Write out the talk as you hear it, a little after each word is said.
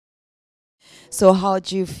So how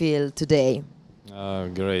do you feel today?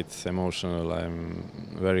 Great, emotional. I'm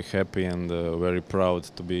very happy and very proud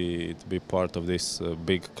to be part of this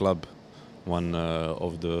big club, one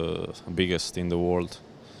of the biggest in the world.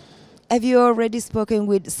 Have you already spoken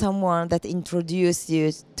with someone that introduced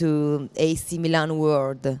you to AC Milan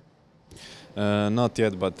world? Not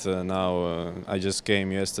yet, but now I just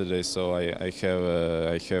came yesterday, so I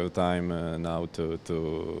have time now to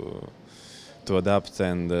adapt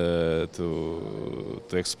and to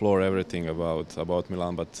explore everything about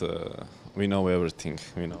Milan. But we know everything.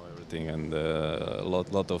 We know everything, and a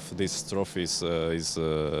lot of these trophies is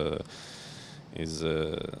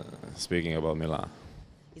speaking about Milan.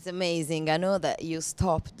 It's amazing. I know that you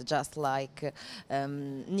stopped just like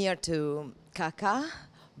near to Kaká,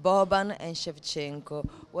 Boban and Shevchenko.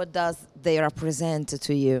 What does they represent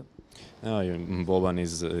to you? Boban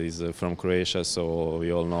is from Croatia, so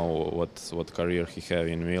we all know what career he have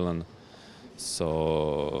in Milan.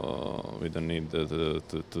 So we don't need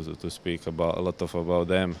to speak about a lot about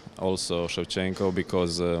them. Also Shevchenko,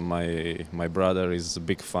 because my brother is a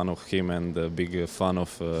big fan of him and a big fan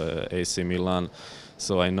of AC Milan.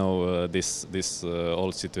 So I know this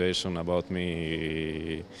whole situation about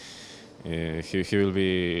me. He will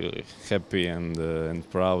be happy and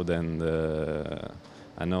proud, and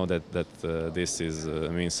I know that this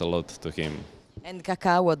means a lot to him. And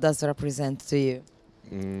Kaká, what does represent to you?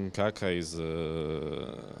 Kaká is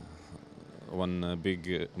one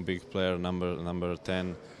big player, number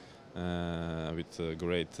 10, with a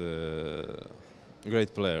great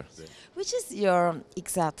player. Which is your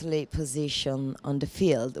exactly position on the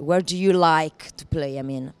field? Where do you like to play? I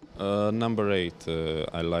mean, Number 8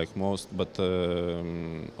 I like most, but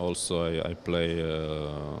also I play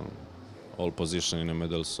all position in the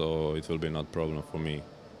middle, so it will be not problem for me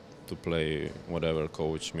to play whatever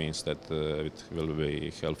coach means that it will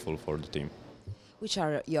be helpful for the team. which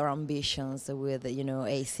are your ambitions with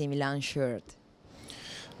AC Milan shirt?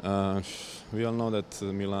 We all know that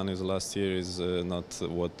Milan is last year is not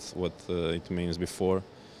what it means before,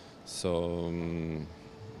 so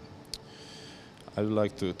I would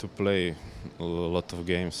like to play a lot of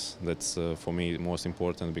games. That's for me most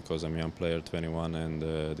important, because I'm a young player, 21, and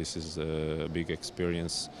this is a big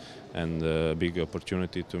experience and a big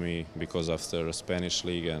opportunity to me, because after Spanish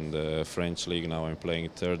league and French league, now I'm playing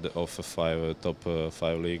third of top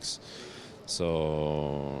 5 leagues.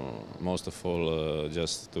 So most of all,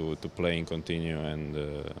 just to play and continue, and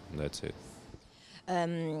that's it.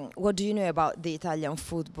 What do you know about the Italian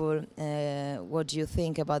football? What do you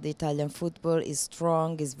think about the Italian football? Is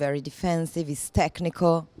strong, is very defensive, is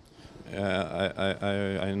technical?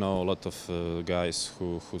 I know a lot of guys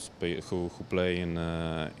who play in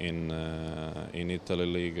Italy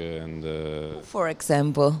league, and For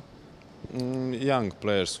example? young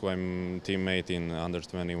players who I'm teammate in under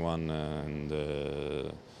 21, and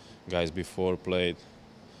guys before played,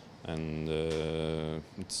 and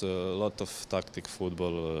it's a lot of tactic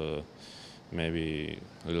football, maybe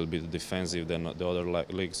a little bit defensive than the other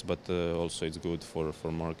leagues, but also it's good for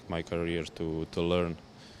my career to learn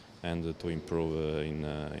and to improve in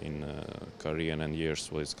career and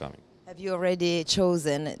years what is coming. Have you already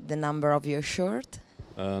chosen the number of your shirt?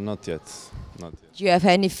 Not yet. Not yet. Do you have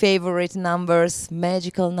any favorite numbers,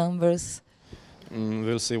 magical numbers?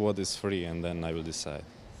 We'll see what is free, and then I will decide.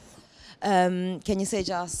 Can you say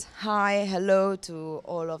just hi, hello to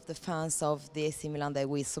all of the fans of the AC Milan that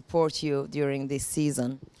will support you during this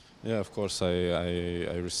season? Yeah, of course.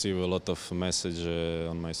 I receive a lot of message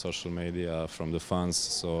on my social media from the fans,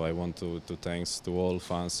 so I want to thanks to all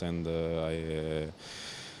fans, and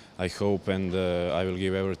I hope and I will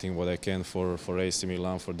give everything what I can for AC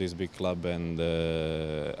Milan, for this big club, and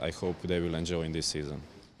I hope they will enjoy in this season.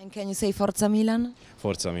 And can you say Forza Milan?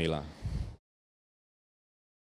 Forza Milan.